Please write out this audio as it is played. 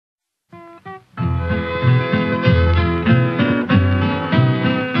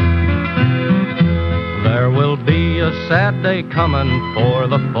sad day coming for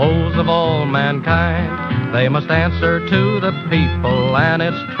the foes of all mankind. They must answer to the people, and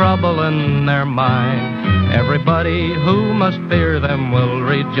it's trouble in their mind. Everybody who must fear them will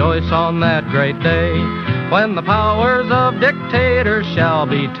rejoice on that great day, when the powers of dictators shall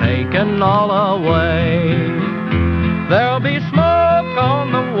be taken all away. There'll be smoke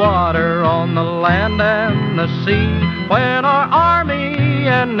on the water, on the land and the sea, when our army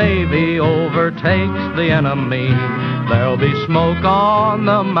and navy overtakes the enemy. There'll be smoke on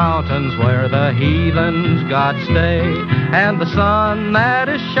the mountains where the heathens God stay, and the sun that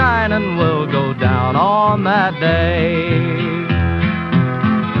is shining will go down on that day.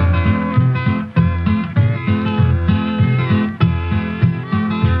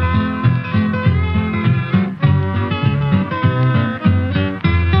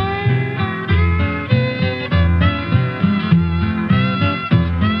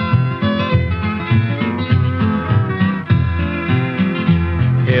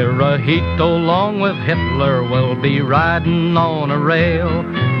 Hirohito, along with Hitler, will be riding on a rail.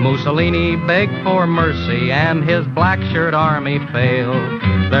 Mussolini begged for mercy, and his black shirt army failed.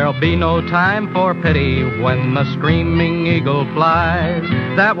 There'll be no time for pity when the screaming eagle flies.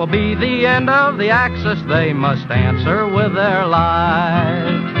 That will be the end of the Axis, they must answer with their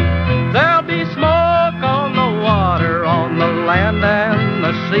lives. There'll be smoke on the water, on the land and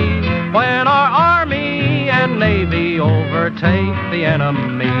the sea, when our army and navy overtake the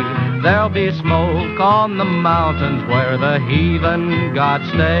enemy. There'll be smoke on the mountains where the heathen God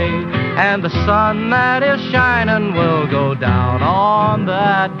stay, and the sun that is shining will go down on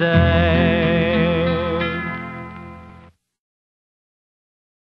that day.